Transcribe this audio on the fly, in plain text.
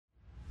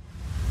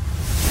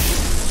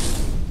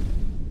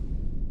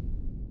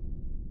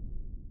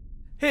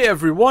Hey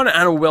everyone,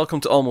 and welcome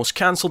to Almost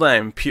Cancelled. I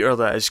am Peter,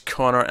 that is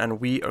Connor, and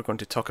we are going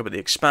to talk about The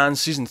Expanse,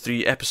 Season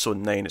 3, Episode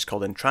 9. It's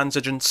called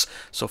Intransigence,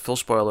 so full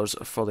spoilers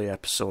for the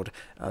episode,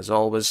 as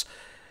always.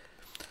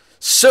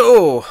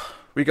 So,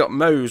 we got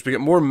mows. We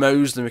got more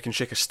mows than we can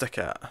shake a stick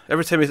at.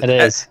 Every time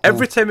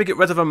we get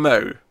rid of a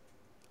mow,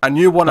 a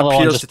new one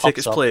appears to take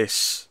its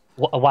place.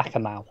 A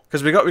whack-a-mow.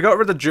 Because we got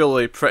rid of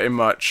Julie, pretty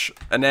much,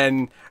 and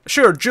then,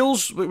 sure,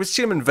 Jules, we'd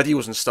see him in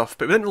videos and stuff,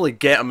 but we didn't really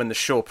get him in the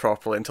show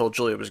properly until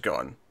Julie was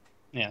gone.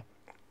 Yeah.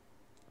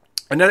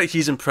 And now that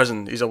he's in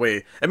prison, he's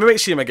away. And we might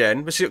see him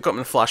again. We got him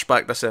in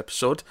flashback this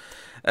episode.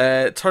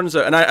 It turns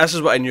out, and this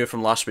is what I knew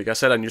from last week. I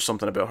said I knew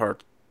something about her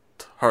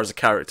as a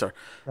character.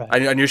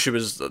 Right. I knew she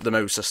was the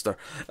Mouse sister.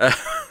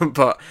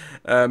 But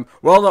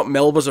while not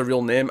Melba's a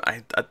real name,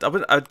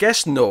 I'd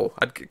guess no.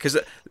 Because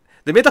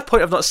they made a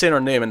point of not saying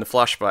her name in the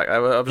flashback. I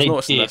was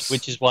noticing this.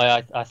 Which is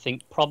why I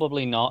think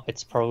probably not.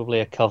 It's probably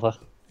a cover.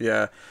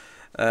 Yeah.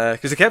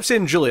 Because they kept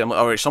saying Julie. I'm like,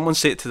 alright, someone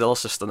say it to the other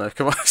sister now.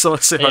 Come on, someone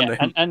say her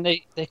name. And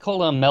they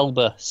call her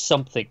Melba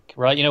something,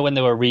 right? You know, when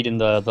they were reading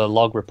the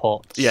log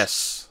reports.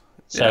 Yes.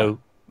 So yeah.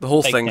 The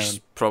whole thing's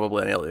name.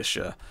 probably an alias,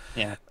 yeah.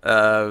 Yeah.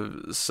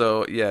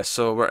 So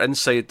we're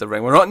inside the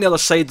ring. We're not on the other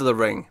side of the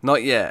ring,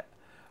 not yet.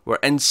 We're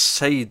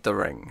inside the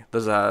ring.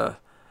 There's an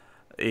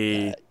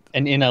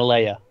inner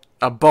layer.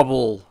 A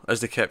bubble,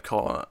 as they kept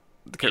calling it.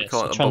 They kept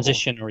calling it a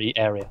transitionary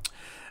area.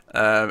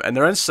 And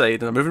they're inside,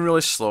 and they're moving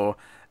really slow.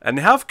 And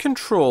they have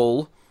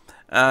control,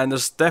 and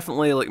there's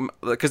definitely,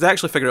 because they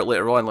actually figure out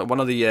later on,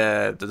 one of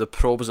the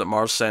probes that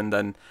Mars send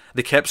in,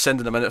 they kept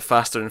sending them in at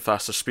faster and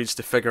faster speeds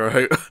to figure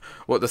out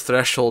what the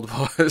threshold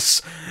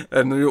was.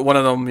 And one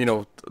of them,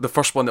 the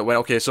first one that went,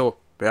 okay, so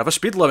we have a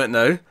speed limit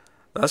now.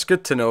 That's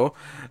good to know,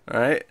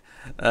 alright?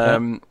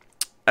 And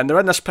they're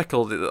in this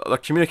pickle. Their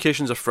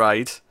communications are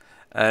fried.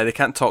 They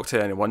can't talk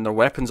to anyone. Their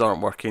weapons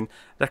aren't working.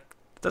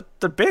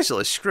 They're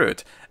basically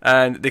screwed,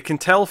 and they can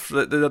tell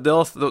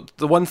the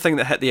one thing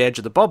that hit the edge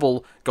of the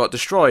bubble got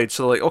destroyed.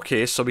 So they're like,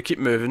 okay, so we keep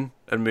moving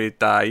and we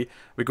die.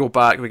 We go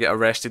back, we get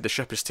arrested. The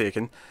ship is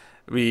taken.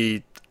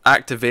 We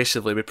act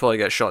evasively. We probably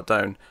get shot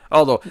down.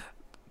 Although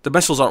the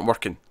missiles aren't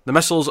working. The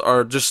missiles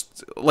are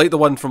just like the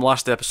one from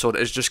last episode.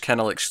 Is just kind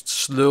of like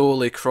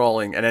slowly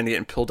crawling and then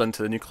getting pulled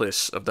into the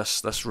nucleus of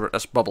this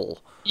bubble.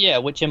 Yeah,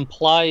 which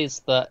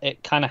implies that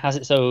it kind of has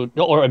its own,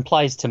 or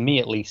implies to me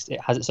at least,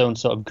 it has its own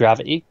sort of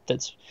gravity.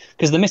 That's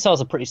because the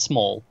missiles are pretty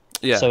small.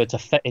 Yeah. So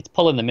it's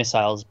pulling the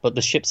missiles, but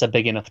the ships are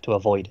big enough to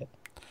avoid it.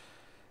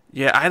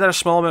 Yeah, either a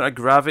small amount of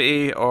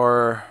gravity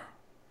or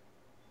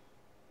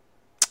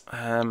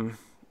I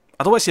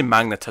don't want to say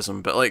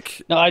magnetism, but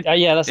no,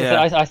 that's the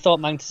thing. I thought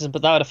magnetism,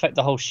 but that would affect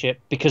the whole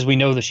ship because we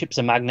know the ships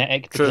are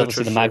magnetic because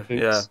obviously the mag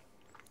boots. Yeah,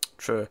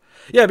 true.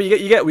 Yeah, but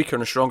you get weaker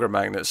and stronger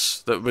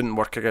magnets that wouldn't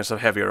work against a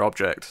heavier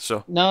object.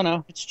 So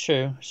no, it's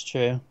true.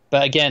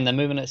 But again, they're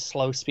moving at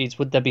slow speeds.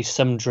 Would there be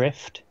some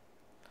drift?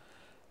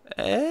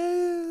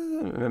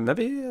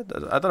 Maybe,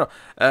 I don't know.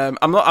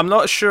 I'm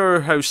not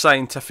sure how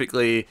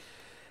scientifically.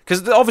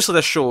 Because obviously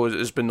this show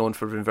has been known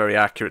for being very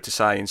accurate to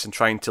science and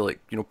trying to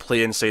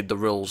play inside the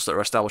rules that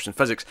are established in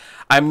physics.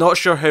 I'm not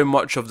sure how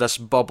much of this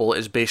bubble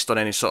is based on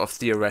any sort of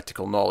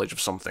theoretical knowledge of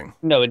something.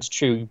 No, it's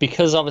true,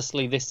 because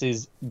obviously this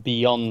is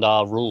beyond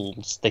our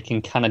rules. They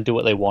can kind of do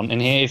what they want,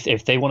 and here,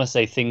 if they want to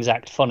say things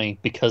act funny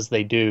because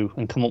they do,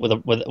 and come up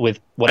with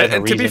whatever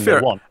and reason to be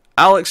fair, they want.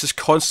 Alex is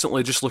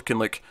constantly just looking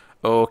like,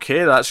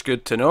 okay, that's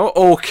good to know.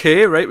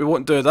 Okay, right, we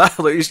won't do that.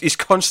 He's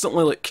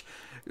constantly like,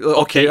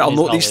 okay, I'll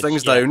note these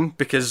things down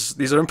because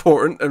these are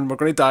important and we're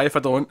going to die if I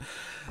don't.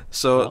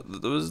 So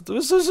there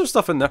was some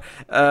stuff in there.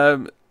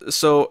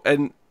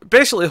 And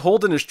basically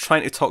Holden is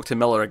trying to talk to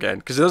Miller again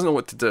because he doesn't know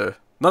what to do.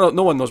 No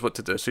one knows what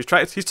to do. So he's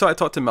trying to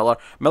talk to Miller.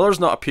 Miller's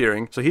not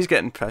appearing, so he's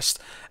getting pissed.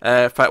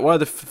 In fact, one of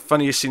the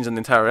funniest scenes in the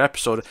entire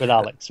episode with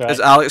Alex, right? Is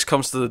Alex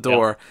comes to the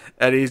door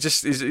and he's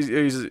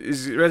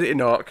ready to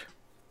knock.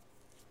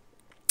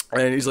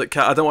 And he's like,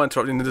 I don't want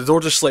to interrupt you. And the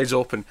door just slides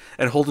open,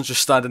 and Holden's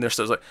just standing there.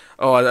 So it's like,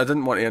 oh, I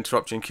didn't want to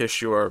interrupt you in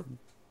case you were,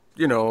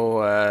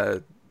 yeah.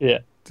 And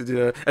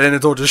then the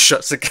door just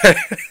shuts again.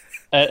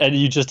 And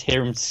you just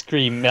hear him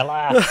scream,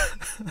 Miller.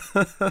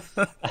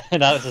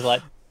 And I was just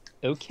like,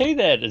 okay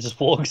then. It just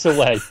walks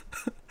away.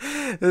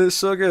 It's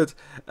so good.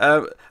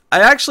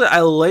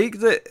 I like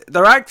that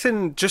they're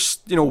acting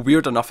just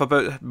weird enough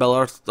about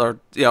Miller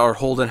or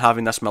Holden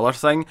having this Miller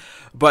thing,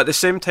 but at the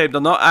same time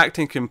they're not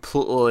acting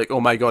completely like,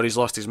 oh my god, he's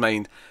lost his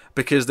mind,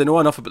 because they know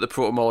enough about the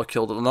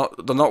proto-molecule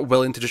that they're not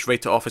willing to just write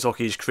it off as,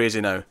 okay, he's crazy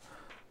now.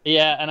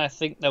 Yeah, and I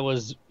think there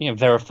was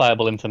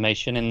verifiable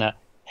information in that.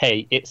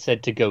 Hey, it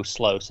said to go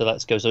slow, so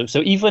let's go slow.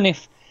 So even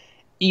if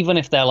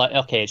they're like,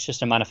 okay, it's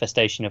just a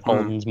manifestation of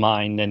Holden's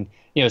mind, and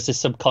it's just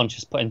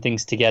subconscious putting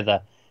things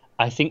together,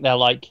 I think they're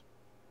like,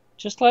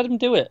 just let him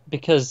do it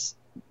because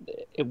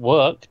it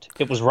worked.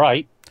 It was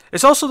right.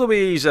 It's also the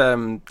way he's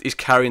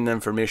carrying the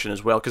information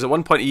as well, because at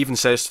one point he even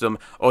says to them,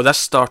 "Oh, this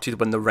started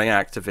when the ring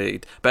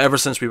activated, but ever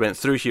since we went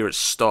through here, it's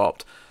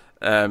stopped."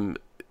 So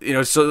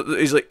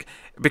he's like,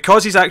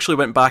 because he's actually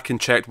went back and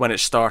checked when it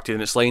started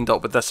and it's lined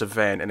up with this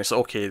event and it's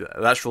okay,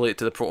 that's related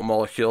to the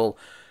proto-molecule.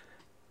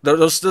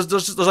 There's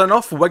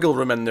enough wiggle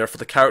room in there for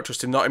the characters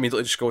to not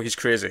immediately just go, he's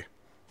crazy.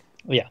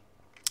 Yeah.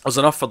 There's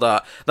enough for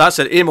that. That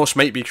said, Amos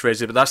might be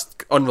crazy, but that's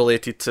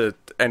unrelated to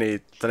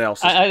anything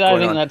else. I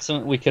think that's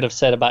something we could have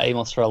said about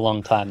Amos for a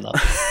long time, though.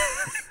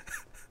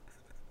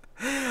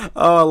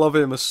 Oh, I love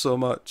Amos so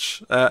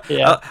much.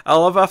 Yeah. I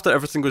love after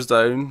everything goes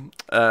down,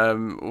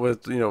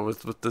 with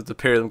the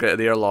pair of them get to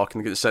the airlock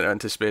and get sent out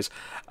into space.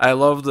 I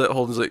love that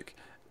Holden's like,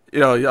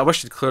 I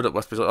wish you'd cleared it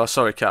with me. He's like, oh,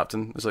 sorry,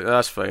 Captain. It's like,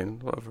 that's fine,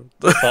 whatever.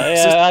 But,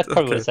 yeah, I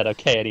probably would have said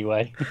okay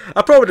anyway.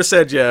 I probably would have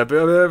said yeah, but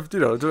it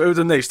would have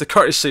been nice. The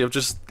courtesy of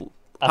just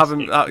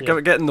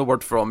getting the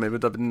word from me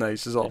would have been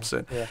nice, is all I'm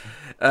saying.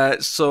 Yeah.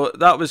 So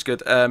that was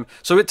good.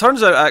 So it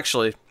turns out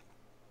actually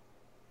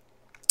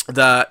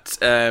that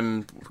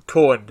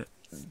Cohen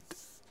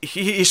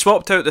he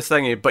swapped out the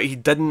thingy, but he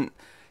didn't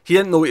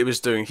know what he was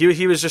doing.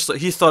 He was just like,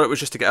 he thought it was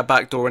just to get a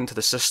back door into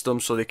the system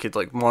so they could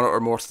like monitor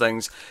more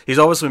things. He's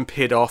obviously been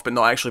paid off, but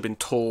not actually been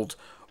told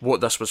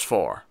what this was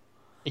for.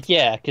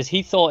 Yeah, because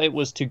he thought it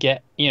was to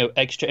get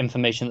extra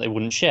information that they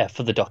wouldn't share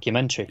for the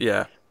documentary.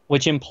 Yeah,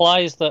 which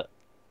implies that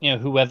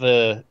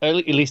whoever, at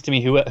least to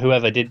me,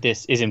 whoever did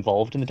this is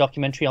involved in the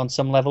documentary on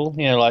some level.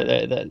 Like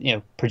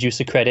the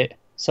producer credit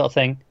sort of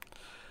thing.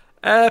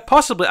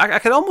 Possibly. I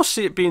could almost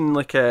see it being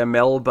like a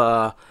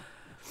Melba.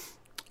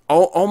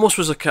 Almost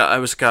was like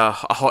a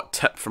hot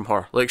tip from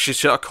her. Like she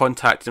sort of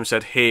contacted him and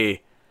said,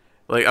 "Hey,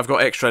 like I've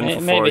got extra info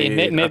for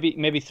you."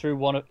 Maybe through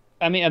one of.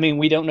 I mean,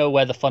 we don't know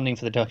where the funding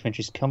for the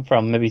documentaries come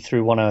from. Maybe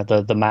through one of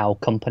the Mao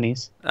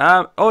companies.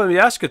 Yeah,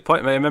 that's a good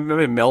point.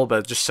 Maybe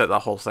Melba just set that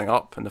whole thing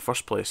up in the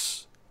first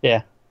place.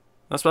 Yeah,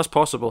 that's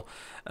possible.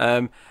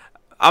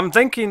 I'm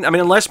thinking,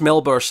 unless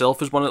Melba herself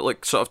is one that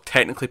like sort of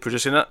technically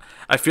producing it,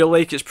 I feel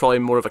like it's probably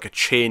more of like a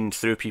chain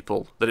through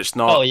people, that it's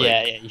not. Oh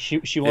yeah.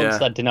 She wants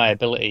that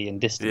deniability and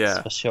distance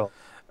for sure.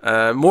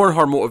 More on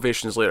her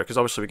motivations later, because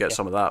obviously we get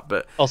some of that.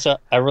 But also,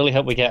 I really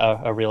hope we get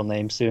a real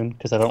name soon,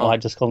 because I don't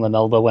like just calling her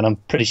Melba when I'm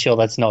pretty sure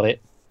that's not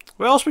it.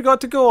 What else we got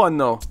to go on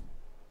though?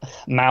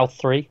 Mao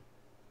 3.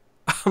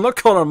 I'm not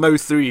calling her Mao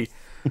 3.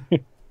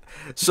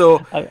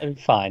 So I'm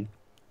fine.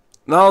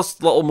 Another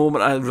little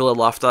moment I really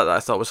laughed at that I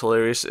thought was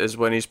hilarious is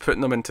when he's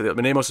putting them into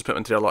Amos is putting them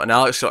into their lot, and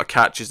Alex sort of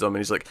catches them, and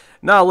he's like,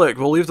 "Nah, look,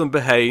 we'll leave them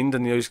behind."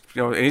 And he's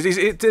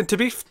to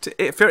be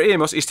fair to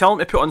Amos, he's telling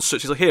him to put on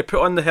suits. He's like, "Here,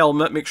 put on the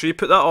helmet. Make sure you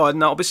put that on.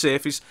 That'll be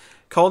safe." He's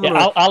calling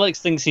them. Alex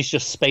thinks he's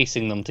just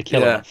spacing them to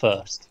kill him at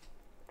first.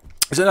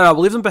 He's like, "No,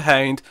 we'll leave them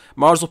behind.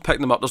 Mars will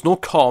pick them up. There's no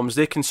comms.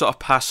 They can sort of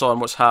pass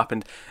on what's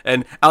happened."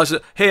 And Alex is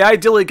like, "Hey,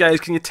 ideally, guys,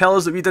 can you tell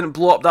us that we didn't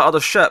blow up that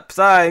other ship?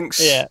 Thanks."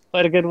 Yeah,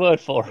 quite a good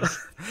word for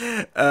us.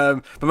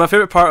 But my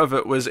favourite part of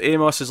it was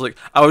Amos is like,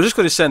 "I was just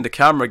going to send the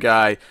camera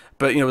guy,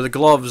 but with the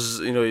gloves,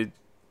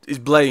 he's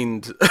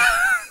blind."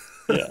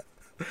 Yeah.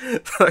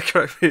 That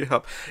cracked me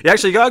up.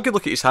 You got a good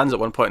look at his hands at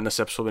one point in this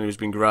episode when he was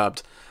being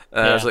grabbed.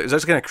 I was like,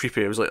 that's kind of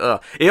creepy. It was like,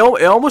 it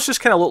almost just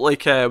kind of looked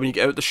like when you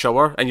get out the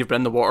shower and you've been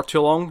in the water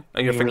too long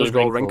and your fingers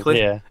go all wrinkly.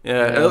 Yeah,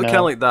 it looked kind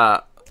of like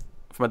that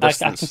from a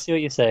distance. I can see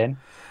what you're saying.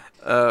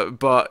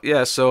 But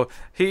yeah, so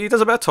he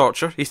does a bit of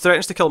torture. He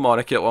threatens to kill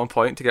Monica at one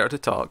point to get her to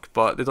talk,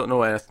 but they don't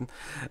know anything.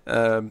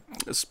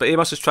 But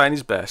Amos is trying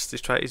his best. He's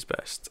trying his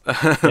best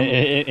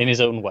in his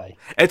own way.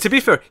 And to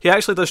be fair, he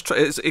actually does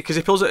because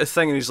he pulls out a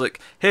thing and he's like,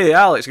 "Hey,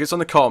 Alex," he gets on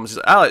the comms. He's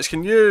like, "Alex,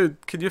 can you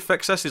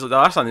fix this?" He's like,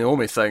 "No, that's not the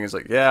only thing." He's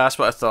like, "Yeah, that's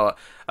what I thought."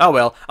 "Oh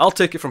well, I'll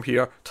take it from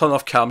here." Turn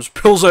off cams,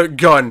 pulls out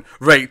gun.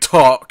 Right,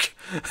 talk.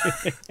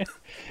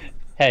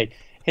 Hey,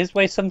 his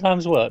way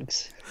sometimes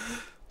works.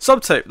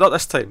 Sometimes, not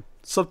this time.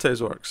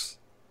 Sometimes works.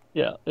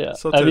 Yeah.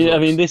 Sometimes I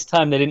mean, this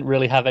time they didn't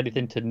really have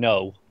anything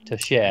to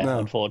share,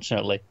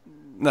 unfortunately.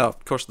 No,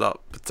 of course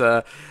not.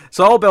 But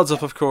so all builds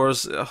up, of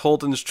course.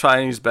 Holden's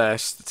trying his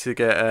best to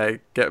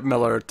get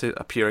Miller to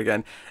appear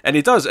again, and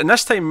he does. And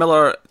this time,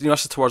 Miller,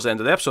 this is towards the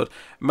end of the episode.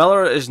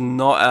 Miller is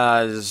not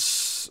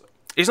as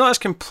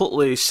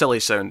completely silly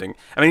sounding.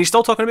 I mean, he's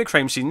still talking about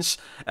crime scenes,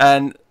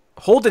 and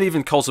Holden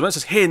even calls him in and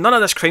says, "Hey, none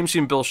of this crime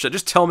scene bullshit.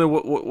 Just tell me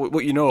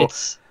what you know."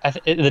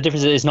 The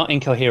difference is it's not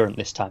incoherent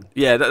this time.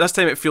 Yeah, this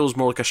time it feels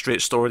more like a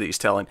straight story that he's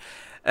telling.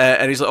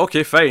 And he's like,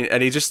 "Okay, fine."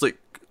 And he just like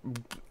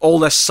all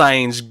this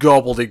signs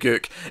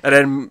gobbledygook, and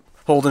then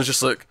Holden's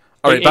just like,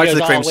 "All right, back to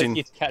the crime scene."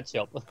 You to catch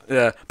up.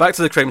 Yeah, back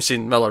to the crime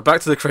scene, Miller.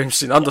 Back to the crime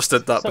scene.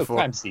 Understood that before.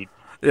 Crime scene.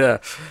 Yeah.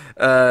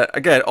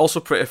 Again,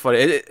 also pretty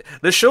funny.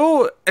 The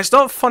show, it's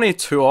not funny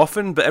too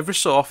often, but every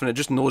so often it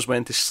just knows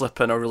when to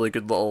slip in a really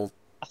good little.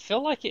 I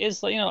feel like it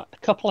is, a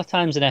couple of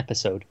times an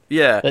episode.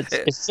 Yeah.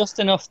 It's just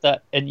enough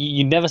that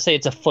you never say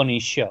it's a funny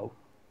show.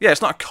 Yeah,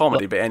 it's not a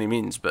comedy by any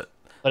means, but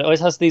it always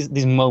has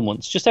these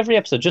moments. Just every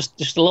episode, just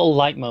a little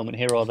light moment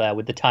here or there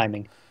with the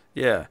timing.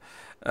 Yeah.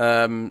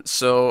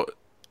 So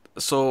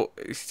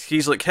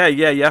he's like, "Hey,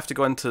 yeah, you have to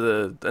go into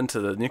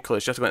the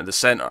nucleus. You have to go into the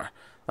center.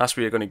 That's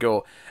where you're going to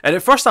go." And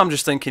at first, I'm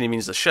just thinking he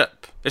means the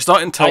ship. It's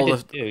not until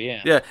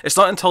it's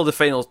not until the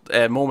final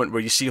moment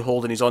where you see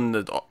Holden. He's on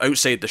the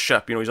outside the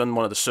ship. He's on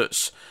one of the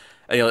suits,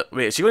 and you're like,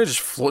 "Wait, is he going to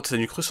just float to the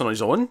nucleus on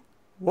his own?"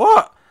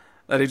 what?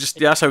 And he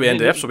just, yeah, that's how we end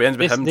the episode. We end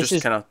with This him this just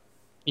is kind of,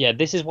 yeah.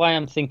 This is why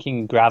I'm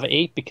thinking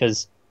gravity,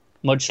 because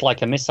much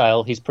like a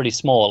missile, he's pretty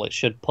small. It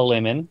should pull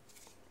him in.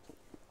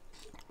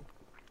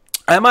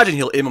 I imagine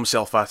he'll aim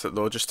himself at it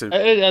though, just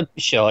to.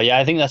 Sure, yeah.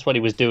 I think that's what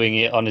he was doing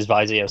it on his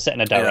visor,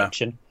 setting a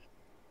direction.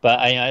 But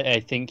I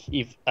think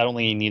I don't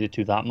think he needed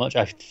to that much.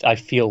 I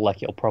feel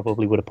like it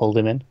probably would have pulled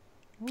him in.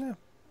 Yeah.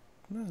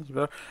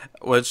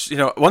 Which,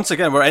 once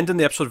again, we're ending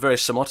the episode very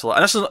similar to that.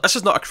 And this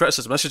is not a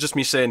criticism, this is just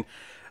me saying,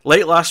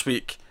 like last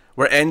week,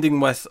 we're ending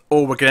with,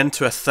 oh, we're getting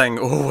into a thing,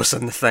 oh, what's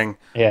in the thing?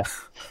 Yeah.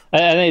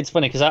 And it's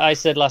funny, because I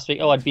said last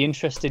week, I'd be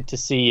interested to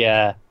see,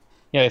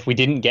 if we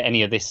didn't get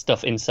any of this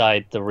stuff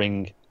inside the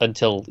ring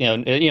until,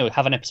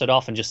 have an episode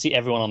off and just see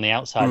everyone on the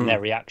outside and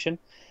their reaction.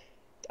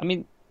 I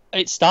mean,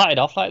 it started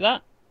off like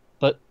that,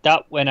 but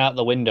that went out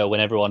the window when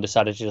everyone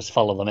decided to just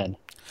follow them in.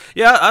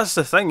 Yeah, that's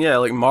the thing, yeah,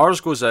 like Mars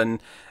goes in,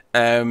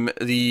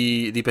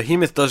 the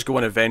Behemoth does go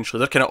in eventually.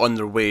 They're kind of on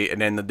their way,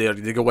 and then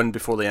they go in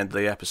before the end of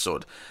the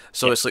episode.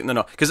 So It's like,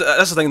 no, because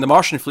that's the thing. The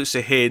Martian fleet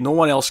say, "Hey, no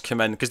one else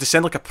come in," because they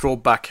send like a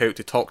probe back out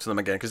to talk to them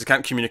again, because they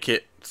can't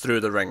communicate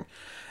through the ring.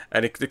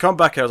 And they come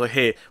back out like,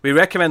 "Hey, we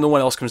recommend no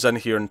one else comes in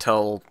here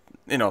until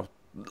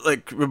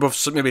like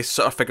we've maybe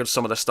sort of figured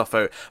some of this stuff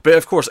out." But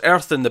of course,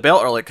 Earth and the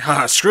Belt are like,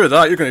 "Ha, screw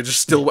that! You're going to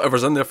just steal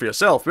whatever's in there for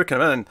yourself. We're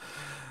coming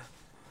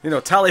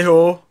in, tally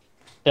ho."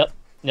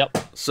 Yep.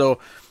 So.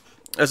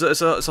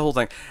 It's a whole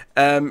thing.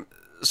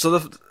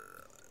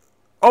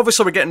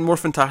 Obviously we're getting more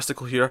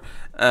fantastical here,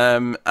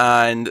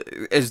 and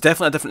it's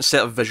definitely a different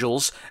set of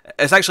visuals.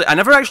 It's actually, I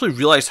never actually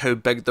realised how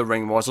big the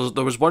ring was.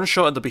 There was one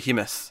shot of the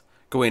Behemoth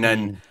going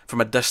in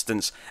from a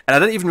distance, and I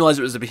didn't even realise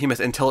it was the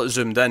Behemoth until it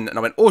zoomed in, and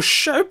I went, "Oh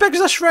shit! How big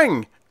is this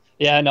ring?"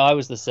 Yeah, no, I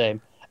was the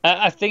same.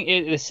 I think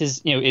this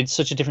is, it's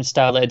such a different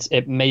style that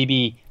it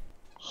maybe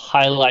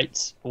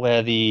highlights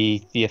where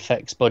the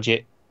effects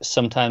budget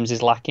sometimes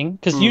is lacking,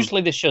 because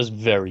usually this show's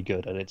very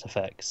good at its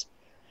effects,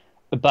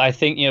 but I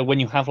think when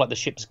you have like the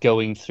ships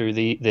going through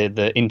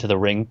the into the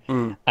ring,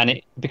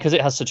 and because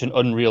it has such an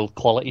unreal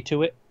quality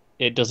to it,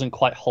 it doesn't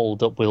quite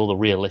hold up with all the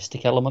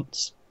realistic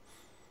elements.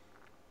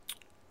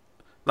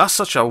 That's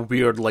such a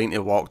weird line to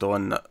walk though,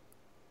 isn't it?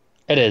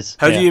 It is.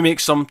 How do you make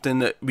something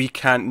that we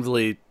can't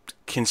really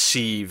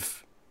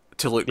conceive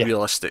to look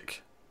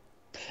realistic?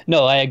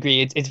 No, I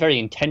agree. It's very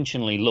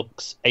intentionally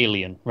looks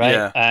alien, right?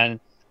 Yeah.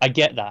 And I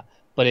get that.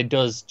 But it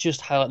does just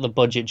highlight the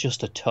budget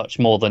just a touch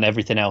more than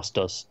everything else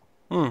does.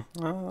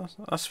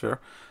 That's fair.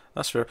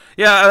 That's fair.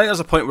 Yeah, I think there's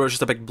a point where it's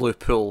just a big blue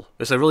pool.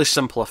 It's a really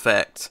simple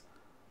effect.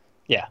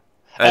 Yeah.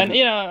 And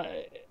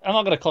I'm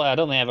not going to call it, I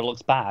don't think it ever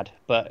looks bad,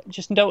 but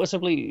just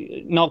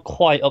noticeably not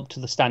quite up to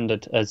the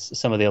standard as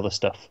some of the other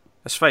stuff.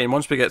 It's fine.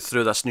 Once we get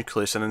through this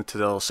nucleus and into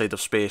the other side of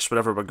space,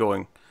 wherever we're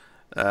going,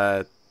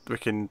 we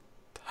can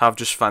have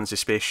just fancy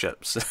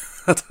spaceships.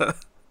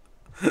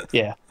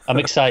 Yeah, I'm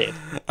excited.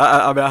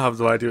 I have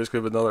no idea what's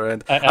going to be another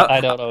end.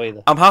 I don't know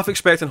either. I'm half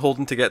expecting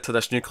Holden to get to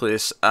this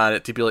nucleus and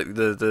it to be like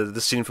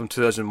the scene from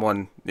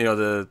 2001,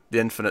 the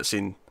infinite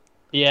scene.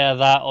 Yeah,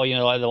 that, or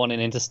like the one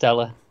in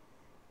Interstellar.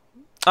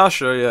 Oh,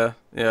 sure,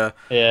 yeah.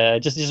 Yeah,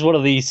 just one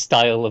of these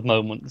style of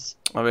moments.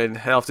 I mean,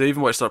 hell, if they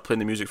even want to start playing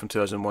the music from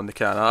 2001, they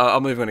can.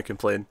 I'm not even going to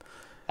complain.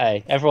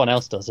 Hey, everyone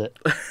else does it.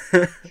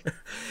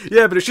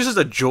 Yeah, but it's just as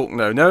a joke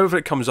now. Now if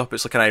it comes up,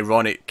 it's like an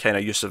ironic kind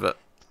of use of it.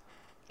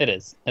 It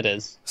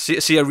is.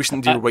 See a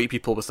recent Dear White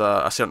People with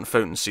a certain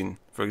fountain scene,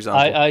 for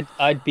example.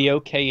 I'd be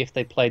okay if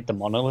they played the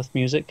Monolith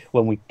music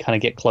when we kind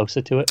of get closer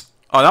to it.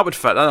 Oh, that would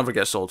fit. That never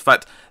gets old. In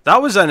fact,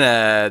 that was in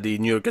the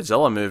new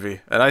Godzilla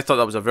movie, and I thought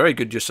that was a very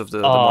good use of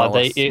the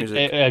Monolith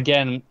music.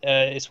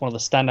 It's one of the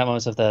standout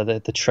moments of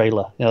the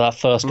trailer. That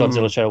first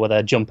Godzilla trailer where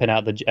they're jumping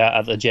out the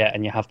jet,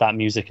 and you have that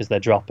music as they're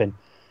dropping.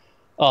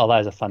 Oh,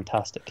 that is a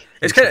fantastic.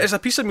 It's a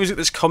piece of music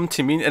that's come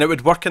to mean, and it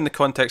would work in the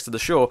context of the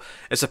show.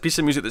 It's a piece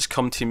of music that's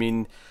come to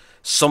mean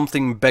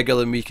something bigger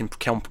than we can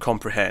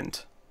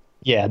comprehend.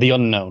 Yeah, the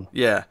unknown.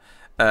 Yeah,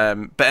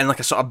 but in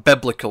like a sort of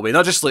biblical way,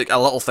 not just like a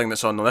little thing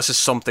that's unknown. This is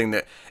something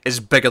that is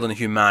bigger than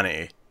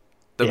humanity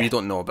that we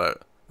don't know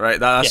about. Right,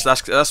 that's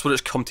what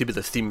it's come to be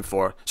the theme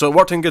for. So it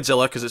worked in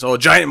Godzilla because it's all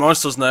giant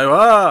monsters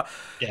now,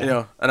 in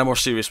a more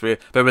serious way.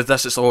 But with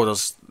this, it's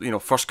there's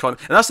first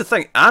contact, and that's the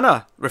thing.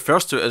 Anna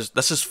refers to it as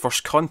this is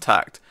first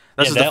contact.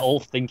 They're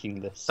all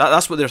thinking this.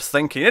 That's what they're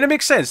thinking, and it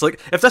makes sense. Like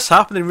if this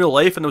happened in real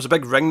life and there was a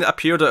big ring that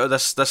appeared out of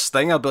this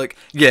thing, I'd be like,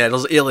 yeah,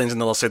 there's aliens on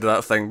the other side of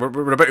that thing.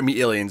 We're about to meet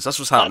aliens. That's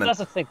what's happening. That's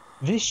the thing.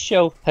 This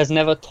show has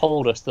never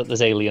told us that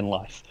there's alien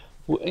life.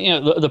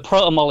 The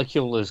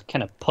proto-molecule is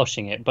kind of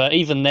pushing it, but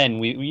even then,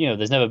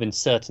 there's never been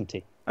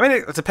certainty. I mean,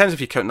 it depends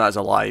if you count that as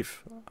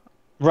alive.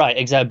 Right,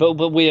 exactly.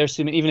 But we're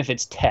assuming, even if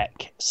it's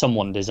tech,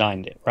 someone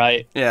designed it,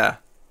 right? Yeah.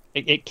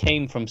 It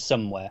came from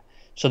somewhere,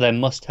 so there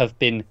must have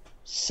been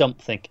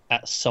something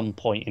at some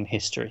point in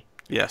history.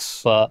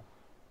 Yes. But...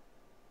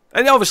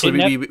 And obviously,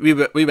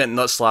 we went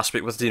nuts last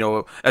week with,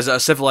 as a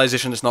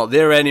civilization that's not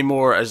there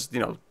anymore, as,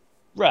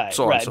 Right,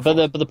 so right. So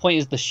but the point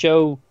is, the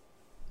show...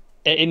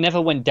 It never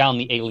went down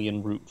the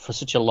alien route for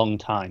such a long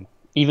time.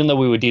 even though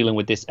we were dealing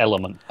with this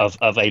element of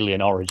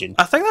alien origin.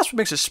 I think that's what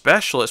makes it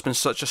special. It's been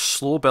such a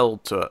slow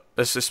build to it.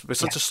 It's been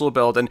such Yeah. a slow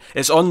build, and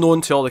it's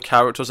unknown to all the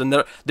characters, and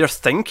they're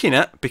thinking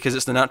it because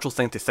it's the natural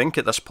thing to think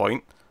at this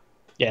point.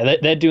 Yeah,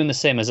 they're doing the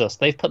same as us.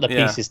 They've put the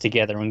Yeah. pieces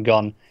together and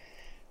gone,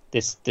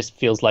 this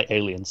feels like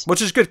aliens.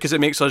 Which is good because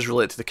it makes us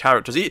relate to the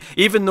characters,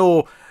 even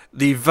though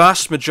the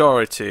vast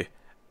majority,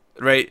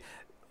 right,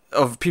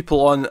 of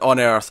people on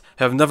Earth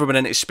have never been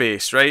into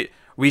space, right?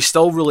 We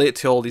still relate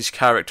to all these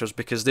characters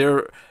because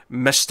their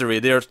mystery,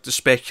 their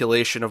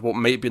speculation of what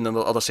might be on the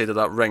other side of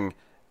that ring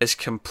is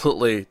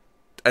completely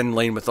in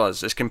line with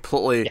us. It's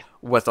completely Yeah.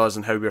 with us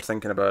and how we're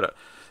thinking about it.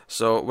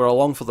 So we're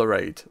along for the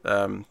ride.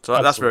 So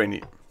that's very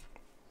neat.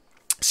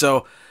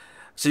 So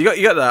you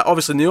got that.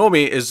 Obviously,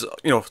 Naomi is,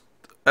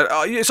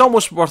 it's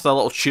almost worth a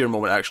little cheer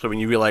moment actually when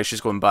you realise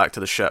she's going back to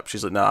the ship.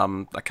 She's like,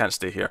 nah, I can't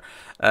stay here.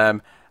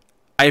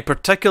 I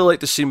particularly like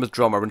the scene with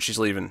Drummer when she's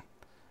leaving.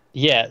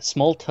 Yeah,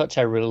 small touch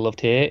I really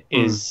loved here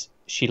is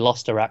she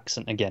lost her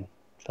accent again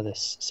for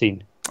this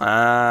scene.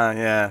 Ah,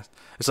 yeah.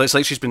 It's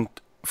like she's been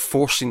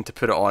forcing to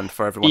put it on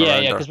for everyone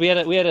around her. Because we had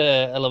a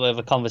little bit of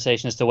a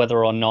conversation as to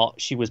whether or not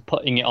she was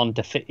putting it on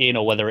to fit in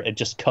or whether it had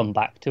just come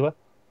back to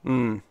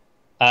her.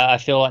 I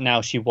feel like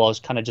now she was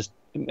kind of just,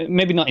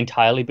 maybe not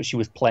entirely, but she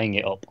was playing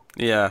it up.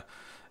 Yeah,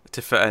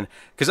 to fit in.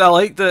 Because I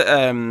like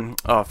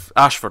that.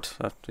 Ashford.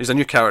 He's a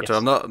new character. Yes.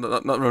 I'm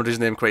not remembered his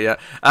name quite yet.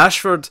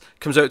 Ashford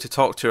comes out to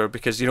talk to her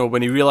because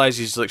when he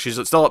realizes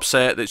she's still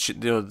upset that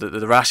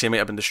the Rassi might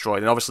have been destroyed,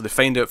 and obviously they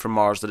find out from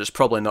Mars that it's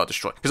probably not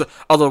destroyed. Because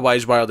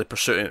otherwise, why are they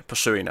pursuing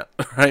it?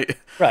 Right.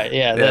 Right.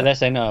 Yeah. They're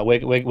saying no.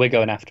 We're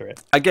going after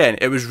it. Again,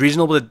 it was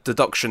reasonable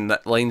deduction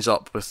that lines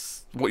up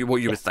with what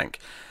you would think,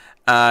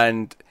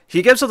 and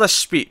he gives her this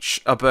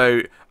speech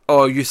about,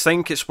 oh, you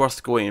think it's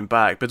worth going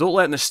back, but don't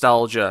let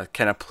nostalgia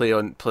kind of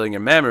playing your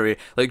memory.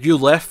 Like, you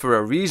left for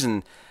a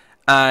reason,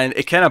 and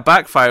it kind of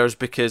backfires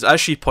because, as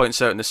she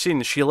points out in the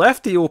scene, she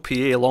left the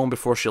OPA long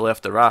before she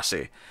left the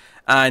Rassi,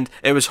 and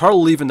it was her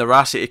leaving the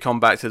Rassi to come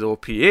back to the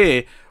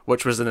OPA,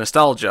 which was the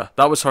nostalgia.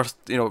 That was her,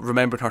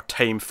 remembering her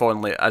time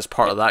fondly as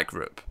part of that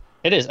group.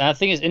 It is, and I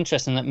think it's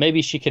interesting that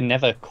maybe she can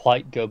never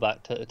quite go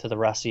back to the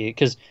Rassi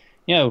because,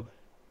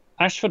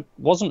 Ashford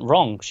wasn't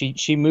wrong.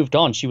 She moved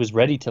on. She was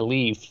ready to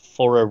leave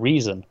for a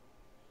reason.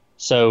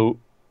 So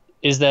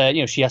is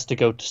there, she has to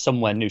go to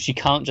somewhere new. She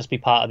can't just be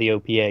part of the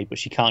OPA, but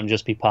she can't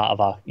just be part of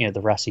our,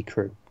 the Rassi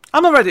crew.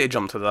 I'm not ready to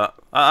jump to that.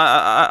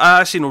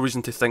 I see no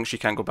reason to think she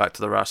can't go back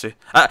to the Rassi.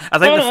 I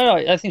think no.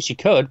 I think she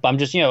could, but I'm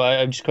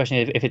just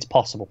questioning if it's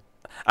possible.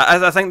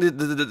 I think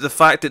the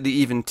fact that they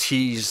even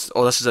tease,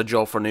 oh, this is a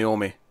job for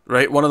Naomi,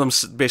 right? One of them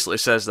basically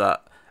says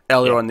that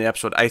earlier on in the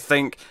episode. I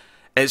think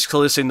it's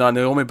clearly saying that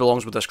Naomi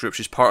belongs with this group.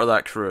 She's part of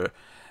that crew.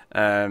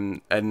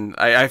 And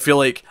I feel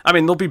like,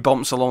 there'll be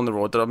bumps along the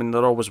road.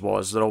 There always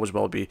was. There always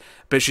will be.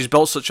 But she's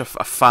built such a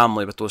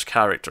family with those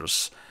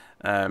characters.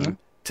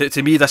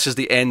 To me, this is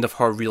the end of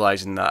her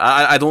realising that.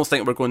 I don't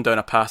think we're going down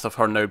a path of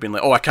her now being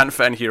like, oh, I can't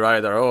fit in here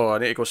either. Oh, I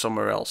need to go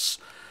somewhere else.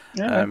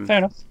 Yeah, fair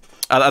enough.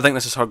 I think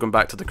this is her going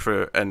back to the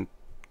crew and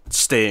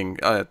staying,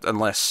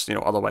 unless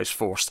otherwise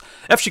forced.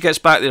 If she gets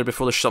back there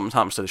before something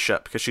happens to the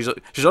ship, because she's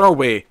on her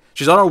way.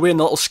 She's on her way in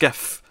the little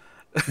skiff.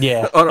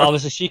 Yeah,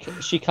 obviously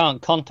she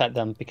can't contact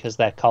them because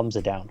their comms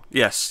are down.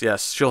 Yes,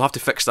 she'll have to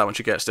fix that when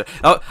she gets there.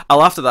 I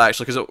laughed at that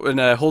actually because when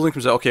Holding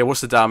comes out, okay, what's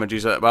the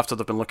damages after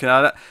they've been looking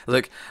at it?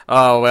 Like,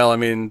 oh well,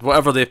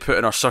 whatever they put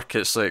in our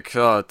circuits, like,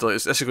 oh,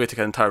 this is going to take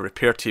an entire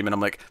repair team, and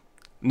I'm like,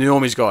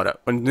 Naomi's got it.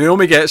 When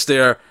Naomi gets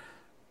there,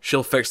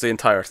 she'll fix the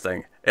entire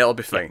thing. It'll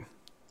be fine.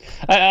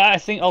 I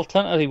think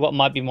alternatively, what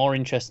might be more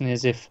interesting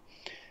is if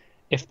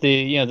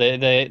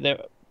they're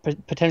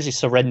potentially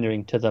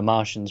surrendering to the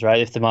Martians, right?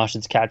 If the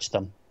Martians catch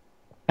them,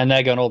 and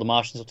they're going, the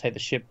Martians will take the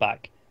ship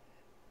back.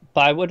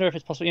 But I wonder if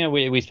it's possible.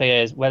 We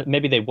say well,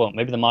 maybe they won't.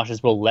 Maybe the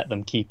Martians will let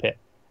them keep it,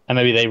 and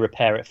maybe they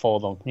repair it for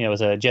them.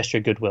 As a gesture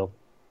of goodwill,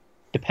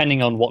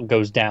 depending on what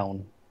goes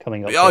down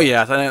coming up. Oh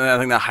yeah, I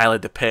think that highly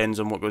depends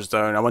on what goes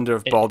down. I wonder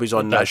if Bobby's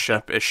on that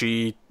ship. Is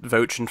she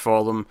vouching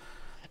for them?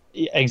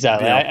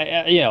 Exactly.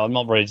 Yeah. I'm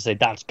not ready to say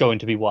that's going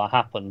to be what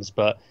happens,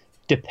 but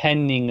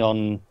depending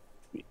on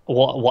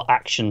what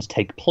actions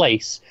take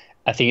place,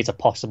 I think it's a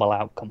possible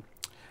outcome.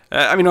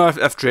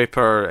 If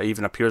Draper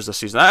even appears this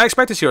season, I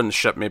expect to see her on the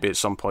ship maybe at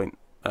some point.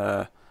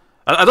 I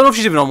don't know if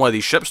she's even on one of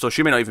these ships though.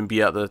 She may not even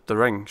be at the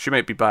ring. She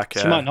might be back.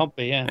 She might not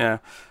be. Yeah.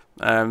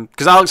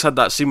 Because Alex had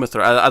that scene with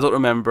her. I don't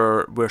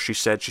remember where she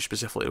said she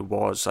specifically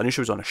was. I knew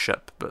she was on a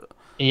ship, but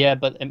yeah,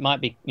 but it might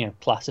be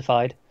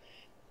classified.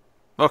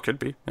 Oh, could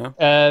be. Yeah.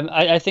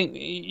 I think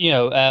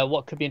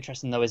what could be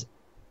interesting though is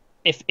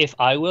if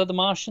I were the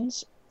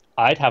Martians,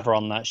 I'd have her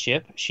on that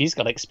ship. She's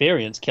got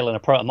experience killing a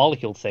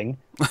protomolecule thing.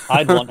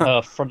 I'd want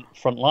her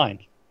front line.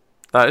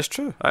 That is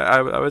true.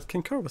 I would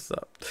concur with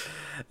that.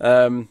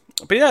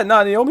 But yeah,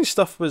 Naomi's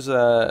stuff was.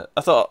 I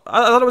thought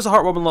it was a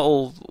heartwarming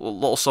little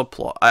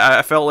subplot.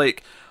 I felt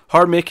like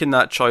her making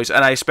that choice,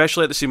 and I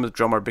especially like the scene with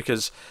Drummer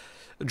because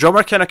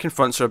Drummer kind of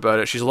confronts her about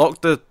it. She's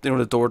locked the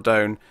door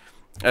down,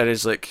 It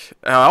is like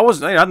I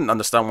didn't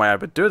understand why I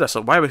would do this.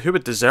 Like, who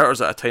would desert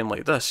us at a time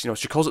like this?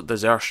 She calls it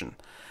desertion.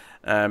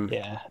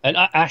 Yeah, and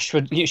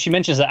Ashford, she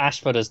mentions that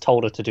Ashford has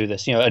told her to do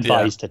this,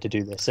 advised her to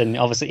do this, and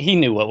obviously he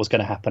knew what was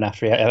going to happen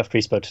after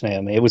he spoke to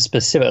Naomi. It was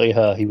specifically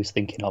her he was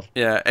thinking of.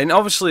 Yeah, and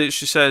obviously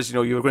she says, you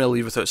were going to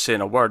leave without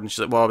saying a word, and she's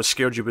like, well, I was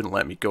scared you wouldn't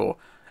let me go,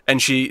 and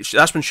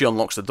that's when she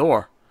unlocks the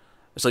door.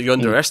 It's like, you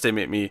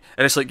underestimate me,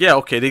 and it's like, yeah,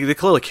 okay, they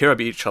clearly care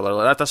about each other.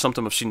 Like that's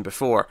something we've seen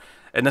before,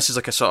 and this is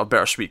like a sort of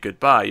bittersweet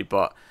goodbye,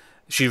 but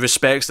she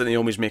respects that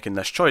Naomi's making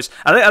this choice.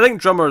 I think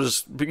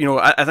Drummer's,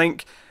 I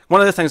think one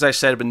of the things I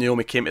said when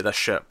Naomi came to this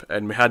ship,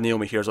 and we had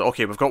Naomi here, is like,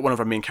 okay, we've got one of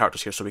our main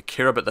characters here, so we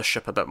care about this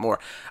ship a bit more.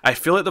 I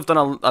feel like they've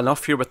done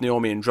enough here with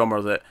Naomi and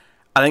Drummer that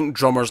I think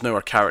Drummer's now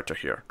our character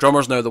here.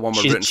 Drummer's now the one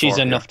we're rooting for. She's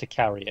enough to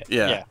carry it.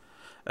 Yeah.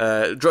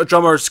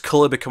 Drummer's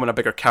clearly becoming a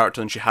bigger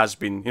character than she has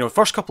been.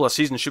 First couple of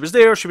seasons she was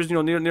there. She was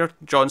near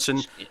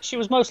Johnson. She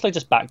was mostly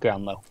just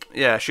background though.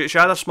 Yeah, she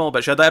had a small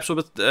bit. She had the episode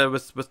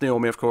with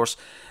Naomi, of course,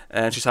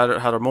 and she's had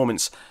her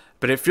moments.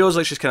 But it feels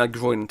like she's kind of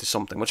growing into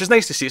something, which is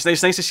nice to see. It's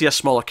nice to see a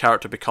smaller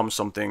character become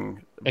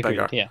something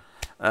bigger. Yeah.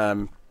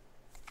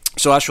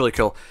 So that's really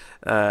cool.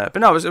 But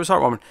no, it was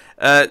heartwarming.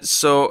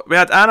 So we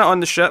had Anna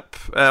on the ship,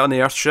 on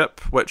the Earth ship,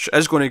 which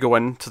is going to go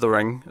into the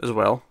ring as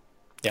well.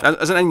 Yeah.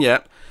 Isn't in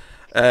yet.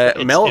 It's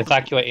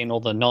evacuating all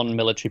the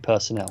non-military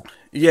personnel.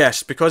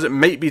 Yes, because it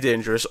might be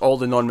dangerous. All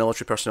the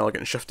non-military personnel are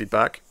getting shifted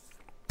back.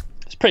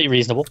 It's pretty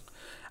reasonable.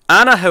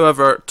 Anna,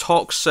 however,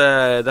 talks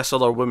this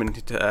other woman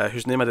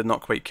whose name I did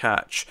not quite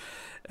catch,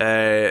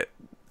 another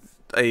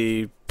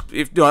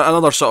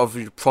sort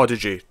of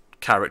prodigy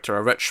character,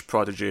 a rich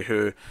prodigy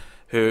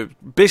who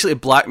basically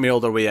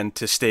blackmailed their way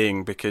into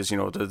staying because the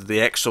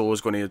EXO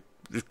was going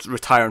to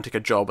retire and take a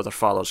job with her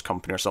father's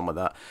company or something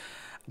like that,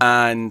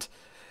 and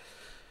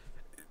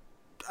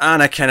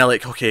Anna kind of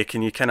like, okay,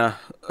 can you kind of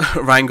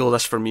wrangle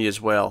this for me as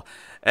well?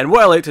 And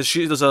what I liked is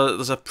there's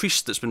a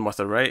priest that's been with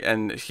her, right?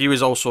 And he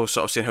was also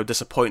sort of saying how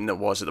disappointing it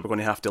was that they were going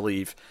to have to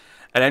leave.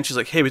 And then she's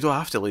like, hey, we don't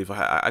have to leave.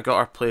 I got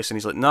our place. And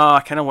he's like, no, I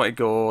kind of want to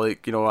go.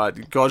 Like,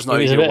 God's not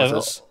here with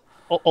us.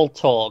 All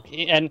talk.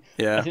 And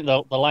yeah. I think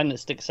the line that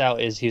sticks out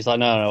is he's like,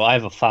 no, I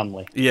have a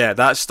family. Yeah,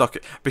 that stuck.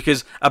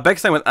 Because a big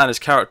thing with Anna's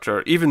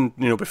character, even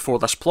before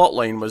this plot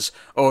line, was,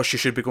 she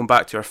should be going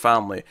back to her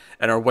family.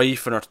 And her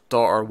wife and her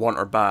daughter want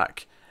her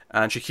back.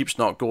 And she keeps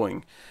not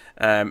going.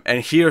 And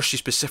here she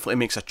specifically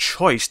makes a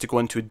choice to go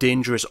into a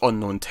dangerous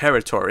unknown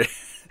territory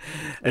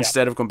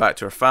instead of going back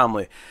to her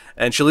family.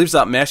 And she leaves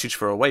that message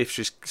for her wife.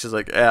 She's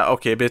like,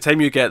 okay, by the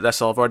time you get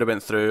this, I've already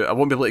went through. I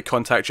won't be able to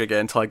contact you again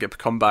until I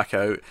come back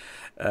out.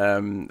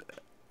 And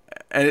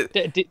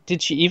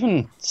did she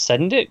even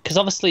send it? Because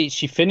obviously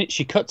she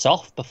cuts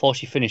off before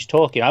she finished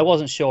talking. I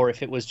wasn't sure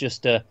if it was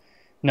just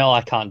no,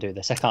 I can't do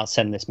this. I can't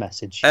send this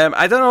message.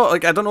 I don't know. I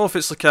don't know if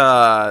it's she's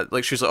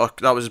like, oh,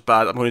 that was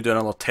bad. I'm going to do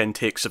another 10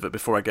 takes of it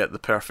before I get the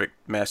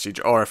perfect message,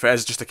 or if it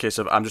is just a case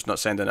of I'm just not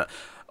sending it,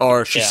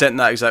 or she sent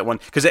that exact one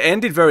because it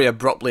ended very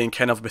abruptly and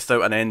kind of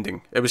without an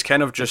ending. It was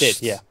kind of just, it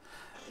did,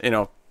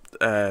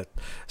 yeah.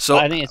 So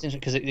I think it's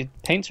interesting because it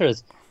paints her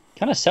as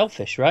kind of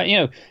selfish,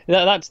 right?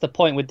 That's the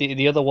point with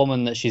the other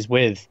woman that she's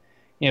with.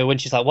 When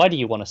she's like, why do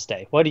you want to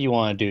stay? Why do you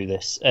want to do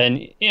this?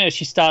 And,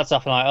 she starts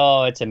off like,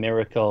 oh, it's a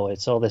miracle.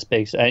 It's all this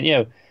big... And,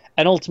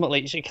 and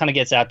ultimately she kind of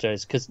gets after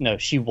it because, no,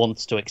 she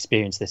wants to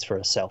experience this for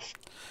herself.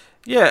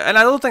 Yeah, and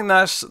I don't think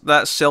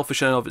that's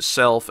selfish in and of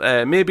itself.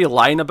 Maybe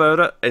lying about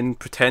it and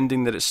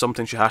pretending that it's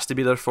something she has to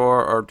be there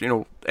for or,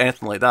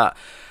 anything like that.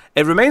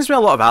 It reminds me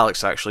a lot of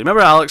Alex, actually.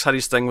 Remember Alex had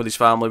his thing with his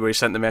family where he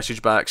sent the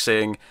message back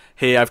saying,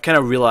 hey, I've kind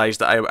of realised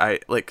that I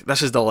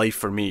this is the life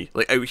for me,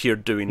 like, out here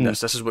doing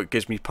this. This is what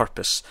gives me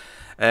purpose.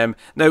 Now,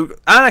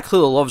 Anna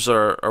clearly loves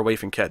her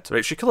wife and kid,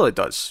 right? She clearly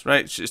does,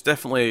 right? It's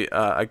definitely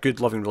a good,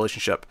 loving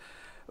relationship.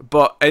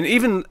 And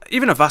even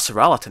a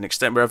Vassarala to an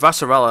extent, where a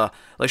Vassarala,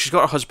 like, she's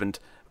got her husband,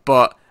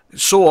 but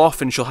so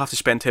often she'll have to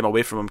spend time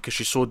away from him because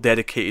she's so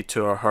dedicated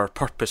to her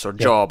purpose or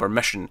job or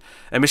mission.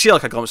 And we see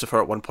like a glimpse of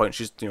her at one point.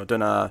 She's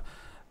doing an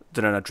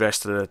address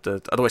to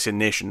the I don't want to say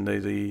nation,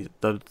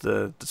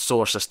 the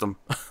solar system.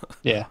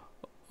 Yeah.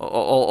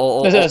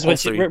 all when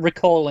she's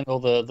recalling all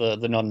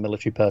the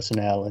non-military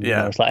personnel, and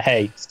it's like,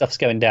 hey, stuff's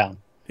going down.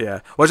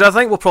 Yeah, which I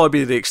think will probably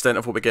be the extent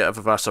of what we get of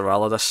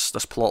Vassarala.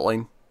 This plot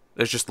line.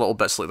 There's just little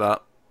bits like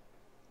that.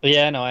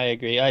 Yeah, no, I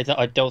agree. I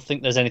don't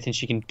think there's anything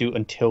she can do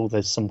until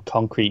there's some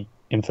concrete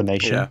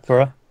information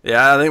for her.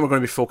 Yeah, I think we're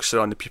going to be focusing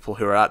on the people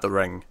who are at the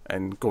ring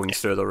and going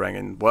through the ring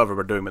and whatever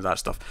we're doing with that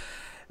stuff.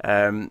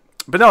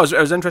 But no, it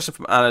was interesting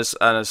from Anna's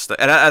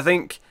and I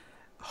think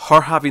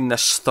her having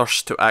this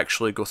thirst to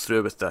actually go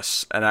through with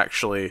this and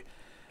actually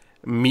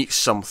meet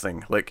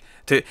something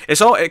because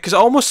it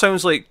almost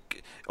sounds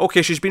like,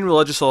 okay, she's been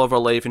religious all of her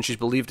life and she's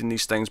believed in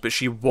these things, but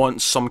she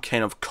wants some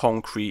kind of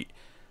concrete,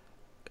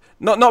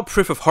 not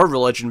proof of her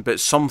religion, but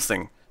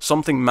something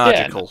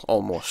magical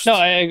almost. No,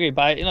 I agree,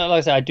 but like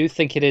I said, I do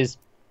think it is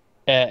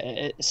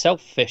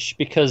selfish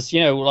because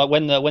like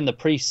when the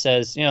priest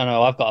says,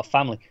 no, I've got a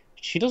family.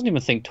 she doesn't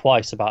even think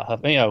twice about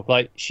her.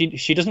 Like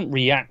she doesn't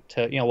react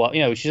to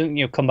she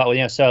doesn't come back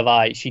with so have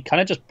I. She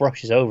kind of just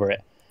brushes over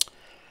it.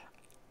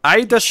 I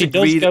She does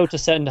disagree. go to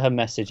send her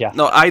message after.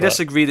 No, I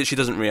disagree that she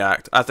doesn't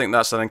react. I think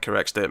that's an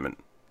incorrect statement.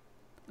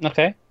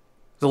 Okay.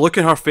 The look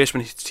in her face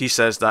when he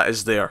says that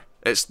is there.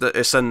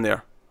 It's in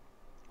there.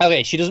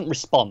 Okay, she doesn't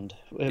respond.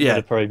 It would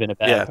have probably been a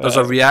better. Yeah, there's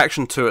a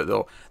reaction to it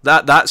though.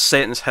 That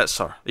sentence hits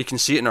her. You can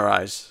see it in her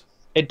eyes.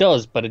 It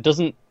does, but it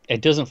doesn't.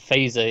 It doesn't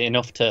phase her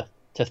enough to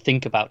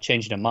think about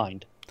changing her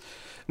mind.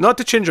 Not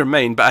to change her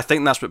mind, but I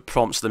think that's what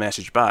prompts the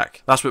message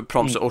back. That's what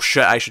prompts it. Oh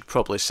shit! I should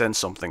probably send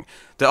something.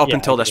 That up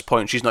until this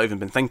point, she's not even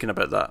been thinking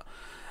about that.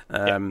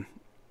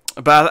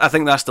 But I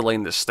think that's the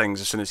line that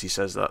stings as soon as he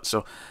says that.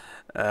 So.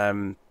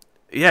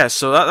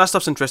 So that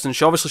stuff's interesting.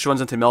 She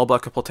runs into Melba a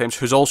couple of times,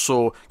 who's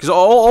also because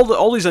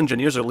all these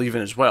engineers are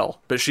leaving as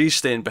well, but she's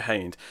staying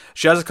behind.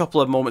 She has a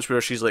couple of moments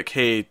where she's like,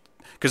 "Hey,"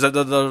 because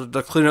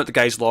they're clearing out the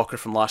guy's locker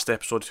from last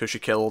episode who she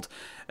killed,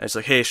 and it's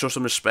like, "Hey, show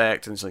some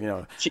respect," and it's like,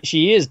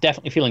 she is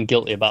definitely feeling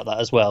guilty about that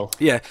as well.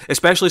 Yeah,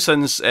 especially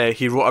since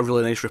he wrote a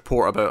really nice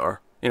report about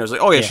her. It's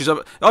like, oh yeah, she's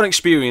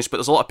unexperienced, but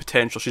there's a lot of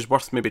potential. She's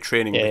worth maybe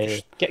training.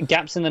 Get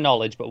gaps in the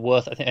knowledge, but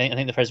worth. I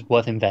think the phrase is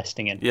worth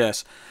investing in.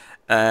 Yes.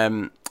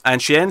 And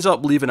she ends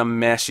up leaving a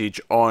message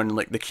on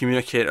like the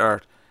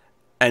communicator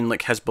in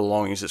like his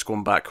belongings that's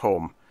going back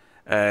home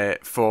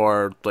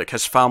for like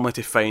his family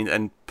to find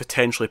and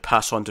potentially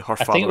pass on to her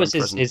father. I think it was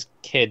his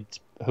kid,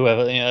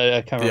 whoever.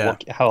 I can't remember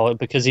how,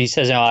 because he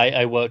says,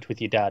 I worked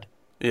with your dad.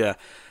 Yeah.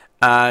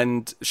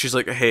 And she's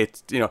like, hey,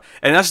 and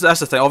that's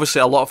the thing. Obviously,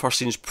 a lot of her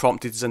scenes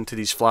prompted us into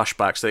these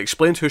flashbacks. They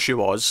explained who she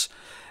was.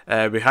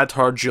 We had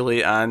her,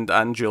 Julie,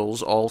 and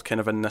Jules all kind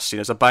of in this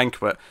scene as a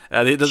banquet.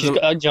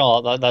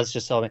 That's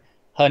just something.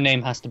 Her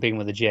name has to begin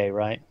with a J,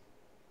 right?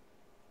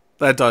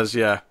 That does,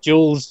 yeah.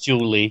 Jules,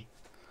 Julie.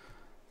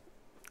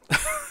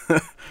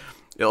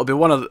 It'll be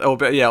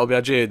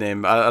a J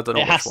name. I don't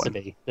know. It has to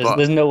be.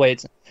 There's no way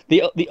it's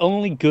the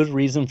only good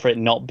reason for it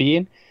not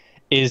being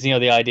is the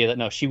idea that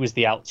no, she was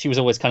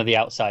always kind of the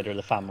outsider of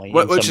the family in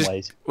some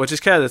ways. Which is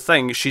kind of the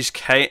thing. She's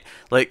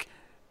like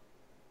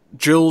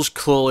Jules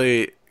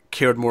clearly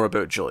cared more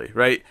about Julie,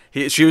 right?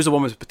 She was the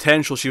one with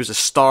potential. She was a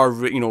star,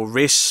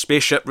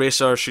 spaceship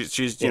racer.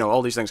 She's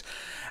all these things,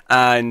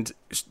 and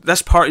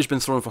this party's been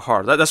thrown for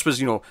her. This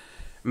was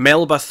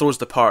Melba throws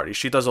the party.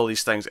 She does all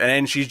these things, and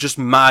then she's just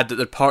mad that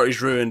the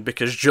party's ruined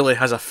because Julie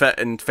has a fit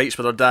and fights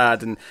with her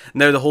dad, and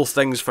now the whole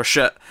thing's for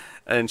shit.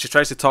 And she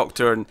tries to talk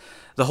to her, and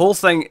the whole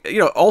thing,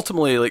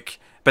 ultimately, like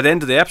by the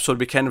end of the episode,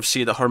 we kind of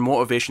see that her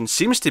motivation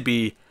seems to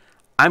be,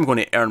 I'm going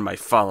to earn my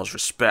father's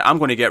respect. I'm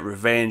going to get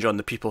revenge on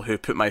the people who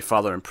put my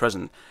father in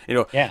prison.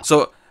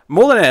 So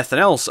more than anything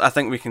else, I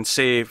think we can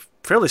say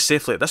fairly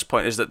safely at this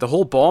point is that the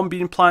whole bomb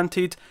being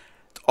planted,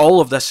 all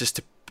of this is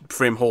to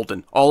frame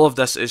Holden. All of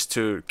this is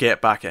to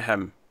get back at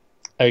him.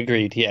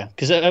 Agreed. Yeah,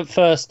 because at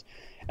first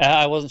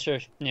I wasn't sure.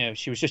 If,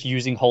 she was just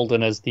using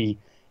Holden as the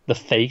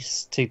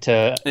face to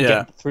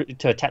get through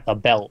to attack the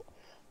belt,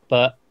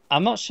 but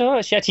I'm not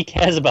sure she actually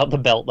cares about the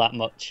belt that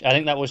much. I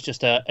think that was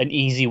just an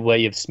easy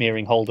way of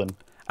smearing Holden.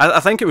 I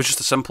think it was just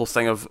a simple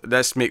thing of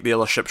let's make the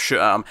other ship shoot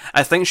at him.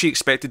 I think she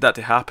expected that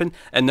to happen,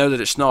 and now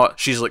that it's not,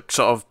 she's like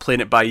sort of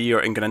playing it by ear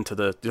and going into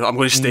the. I'm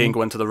going to stay and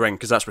go into the ring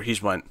because that's where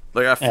he's went.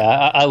 Like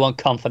I want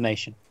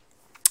confirmation.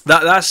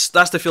 That's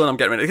the feeling I'm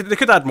getting. Right. They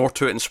could add more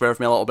to it and swerve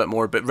me a little bit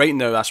more, but right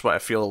now that's what I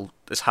feel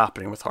is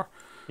happening with her.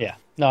 Yeah,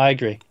 no, I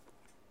agree.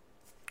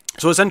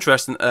 So it's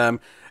interesting. I'm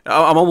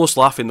almost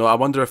laughing though. I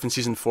wonder if in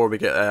season 4 we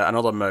get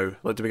another Mao.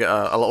 Like, do we get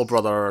a little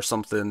brother or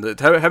something?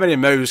 How many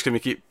Maus can we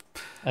keep?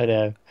 I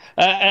know.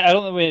 I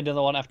don't think we need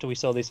another one after we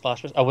saw these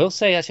flashbacks. I will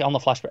say actually on the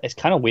flashback, it's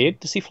kind of weird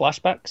to see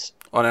flashbacks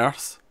On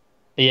Earth?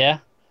 Yeah.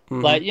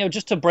 Mm-hmm. Like,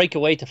 just to break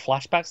away to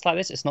flashbacks like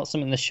this, it's not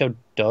something this show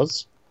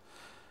does.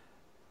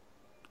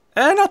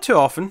 Not too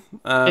often.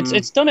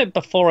 It's done it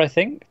before, I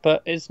think,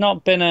 but it's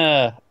not been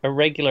a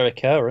regular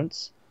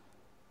occurrence.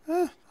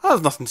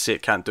 There's nothing to say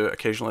it can't do it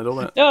occasionally,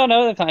 don't it?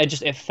 No,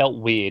 it felt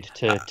weird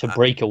to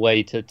break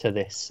away to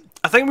this.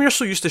 I think we're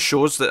so used to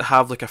shows that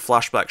have like a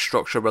flashback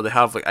structure where they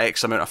have like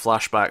X amount of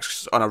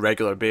flashbacks on a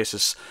regular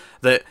basis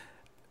that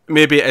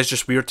maybe it is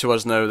just weird to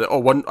us now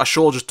that a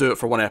show will just do it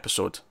for one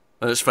episode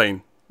and it's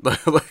fine. No,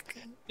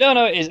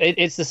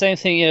 it's the same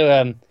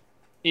thing.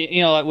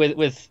 Like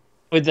with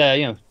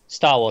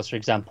Star Wars, for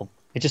example.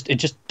 It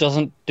just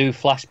doesn't do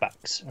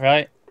flashbacks,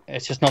 right?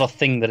 It's just not a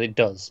thing that it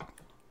does.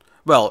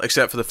 Well,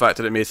 except for the fact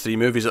that it made 3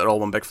 movies that are all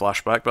one big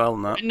flashback, but other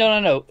than that.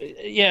 No.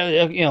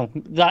 Yeah,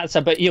 that's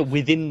about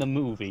within the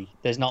movie,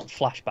 there's not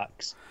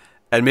flashbacks.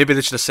 And maybe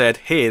they should have said,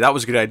 hey, that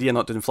was a good idea,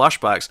 not doing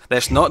flashbacks.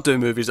 Let's not do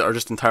movies that are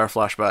just entire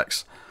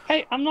flashbacks.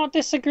 Hey, I'm not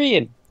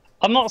disagreeing.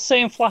 I'm not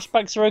saying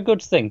flashbacks are a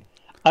good thing.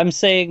 I'm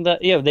saying that,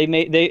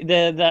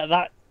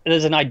 that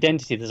there's an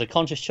identity, there's a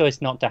conscious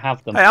choice not to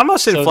have them. Hey, I'm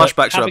not saying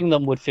flashbacks having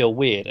them would feel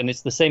weird, and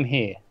it's the same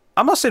here.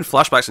 I'm not saying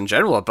flashbacks in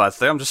general are a bad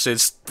thing. I'm just saying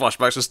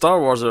flashbacks in Star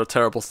Wars are a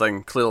terrible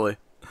thing, clearly.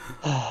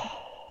 God's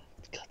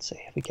sake,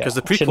 here we go. Because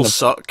the prequels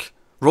suck.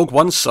 Rogue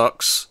One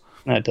sucks.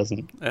 No, it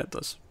doesn't. Yeah, it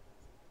does.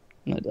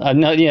 I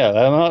know, yeah,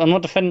 I'm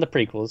not defending the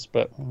prequels,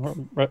 but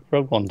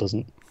Rogue One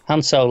doesn't.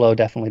 Han Solo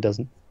definitely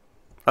doesn't.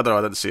 I don't know.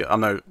 I didn't see it.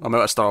 I'm out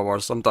of Star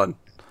Wars. I'm done.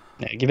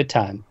 Yeah, give it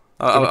time.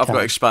 Give it I've got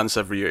time. Expanse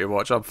every year to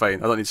watch. I'm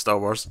fine. I don't need Star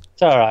Wars.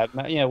 It's all right.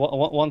 Yeah,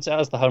 once it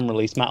has the home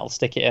release, Matt will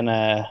stick it in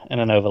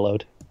an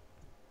overload.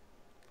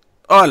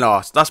 Oh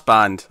no, that's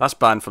banned. That's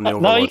banned from the No,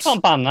 you overloads.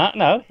 can't ban that.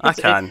 No, I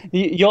can.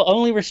 Your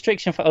only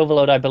restriction for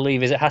overload, I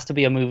believe, is it has to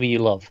be a movie you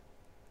love.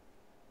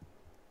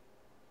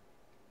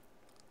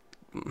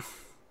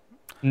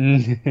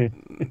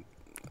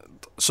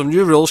 Some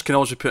new rules can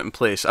always be put in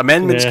place.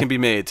 Amendments Yeah. can be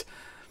made.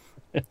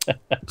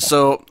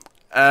 So,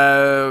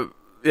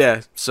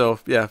 yeah. So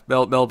yeah,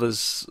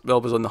 Melba's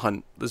on the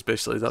hunt. Is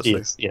basically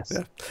Yes.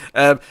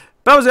 yeah.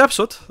 That was the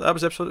episode.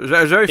 It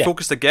was very Yeah.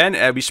 focused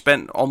again. We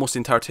spent almost the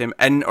entire time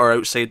in or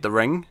outside the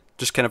ring,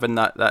 just kind of in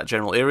that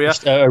general area.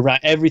 Just,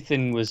 right,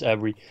 everything was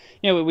we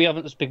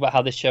haven't spoken about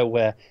how this show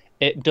where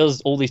it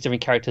does all these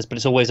different characters, but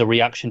it's always a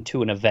reaction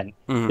to an event.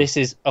 This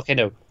is okay.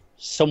 No,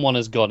 someone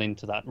has gone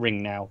into that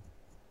ring now.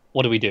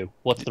 What do we do?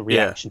 What's the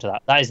reaction to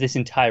that? That is this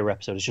entire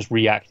episode. It's just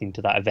reacting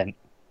to that event.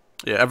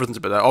 Yeah, everything's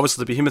about that.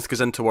 Obviously, the behemoth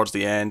goes in towards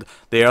the end.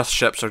 The Earth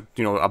ships are,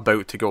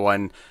 about to go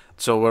in.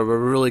 So we're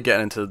really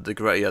getting into the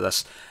gritty of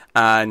this.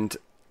 And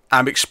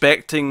I'm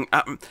expecting...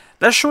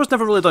 this show's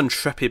never really done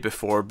trippy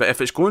before, but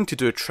if it's going to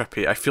do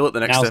trippy, I feel like the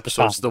next Now's the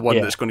episode's time. the one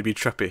Yeah. that's going to be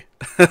trippy.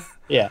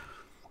 Yeah.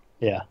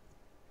 Be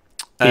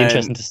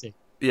interesting to see.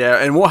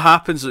 Yeah, and what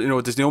happens,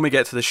 does Naomi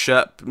get to the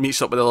ship,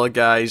 meets up with the other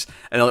guys,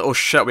 and they're like, oh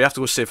shit, we have to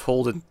go save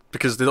Holden,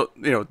 because they don't,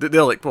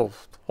 they're like, well,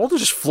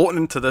 Holden's just floating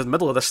into the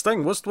middle of this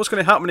thing, what's going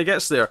to happen when he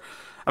gets there?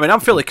 I mean, I'm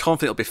fairly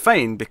confident it'll be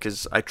fine,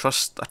 because I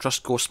trust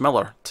Ghost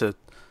Miller to...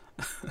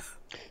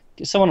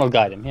 Someone will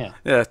guide him, yeah.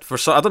 Yeah,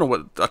 I don't know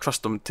what I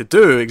trust him to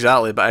do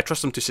exactly, but I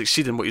trust him to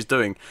succeed in what he's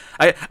doing.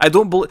 I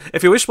don't believe...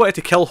 If he always wanted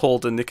to kill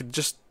Holden, they could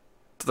just,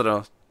 I don't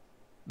know,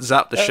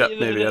 zap the ship,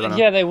 maybe, I don't know.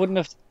 Yeah, they wouldn't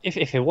have...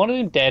 If they wanted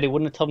him dead, they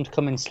wouldn't have told him to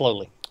come in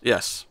slowly.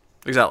 Yes,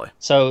 exactly.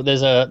 So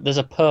there's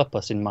a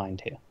purpose in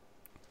mind here.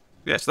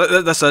 Yes,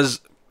 this is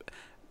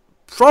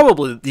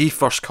probably the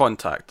first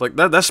contact. Like,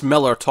 this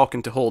Miller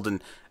talking to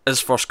Holden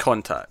is first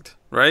contact,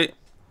 right?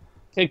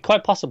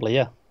 Quite possibly,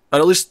 yeah. Or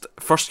at least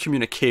first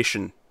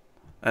communication.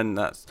 And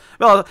that's...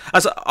 Well,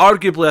 as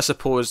arguably, I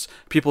suppose,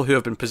 people who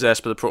have been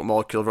possessed by the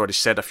protomolecule have already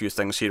said a few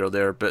things here or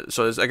there, but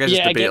so I guess it's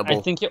debatable. Again,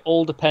 I think it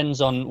all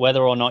depends on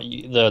whether or not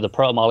the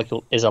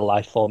protomolecule is a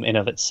life form in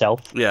of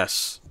itself.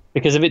 Yes.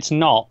 Because if it's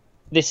not,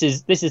 this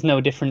is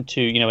no different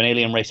to an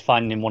alien race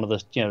finding one of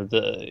the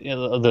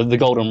the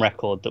golden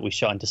record that we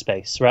shot into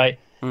space, right?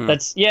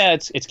 That's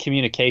it's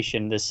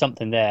communication. There's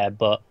something there,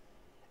 but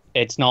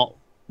it's not.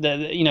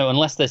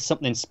 Unless there's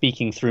something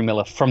speaking through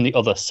Miller from the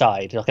other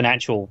side, like an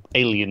actual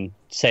alien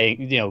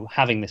saying,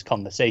 having this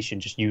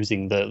conversation, just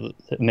using the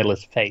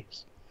Miller's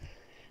face.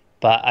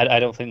 But I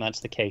don't think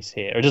that's the case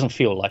here. It doesn't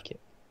feel like it.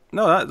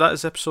 No, that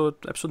is episode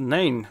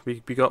 9.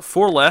 We got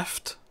 4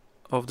 left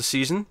of the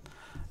season.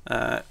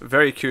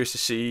 Very curious to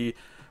see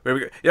where we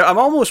go. Yeah, I'm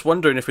almost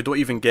wondering if we don't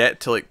even get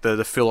to like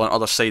the full on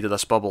other side of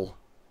this bubble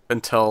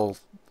until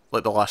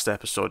like the last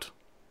episode.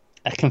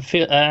 I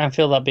feel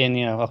that being,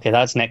 okay,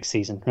 that's next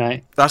season,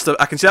 right? I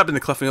can see that being the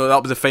cliff. That'll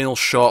be the final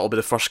shot. It'll be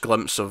the first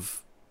glimpse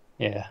of.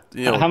 Yeah.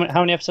 How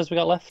many episodes we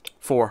got left?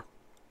 4.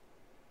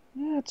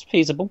 Yeah, it's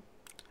feasible.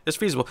 It's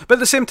feasible, but at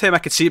the same time, I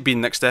could see it being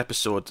end of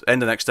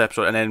next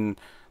episode, and then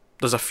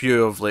there's a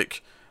few of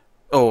like,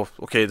 oh,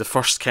 okay, the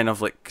first kind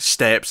of like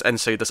steps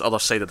inside this other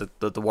side of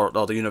the world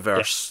or the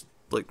universe. Yeah.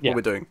 Like, what are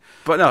we doing?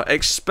 But no,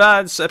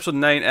 Expanse, episode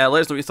 9. Let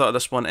us know what you thought of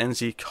this one in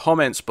the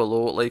comments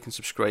below. Like and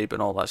subscribe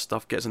and all that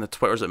stuff. Get us in the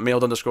Twitters at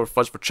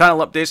mailed_fuzz for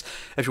channel updates.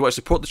 If you want to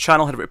support the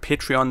channel, head over to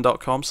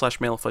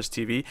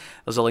patreon.com/mailfuzztv.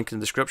 There's a link in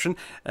the description.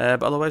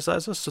 But otherwise, that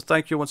is us. So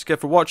thank you once again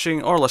for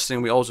watching or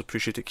listening. We always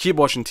appreciate it. Keep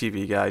watching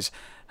TV, guys.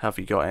 Have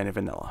you got any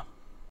vanilla?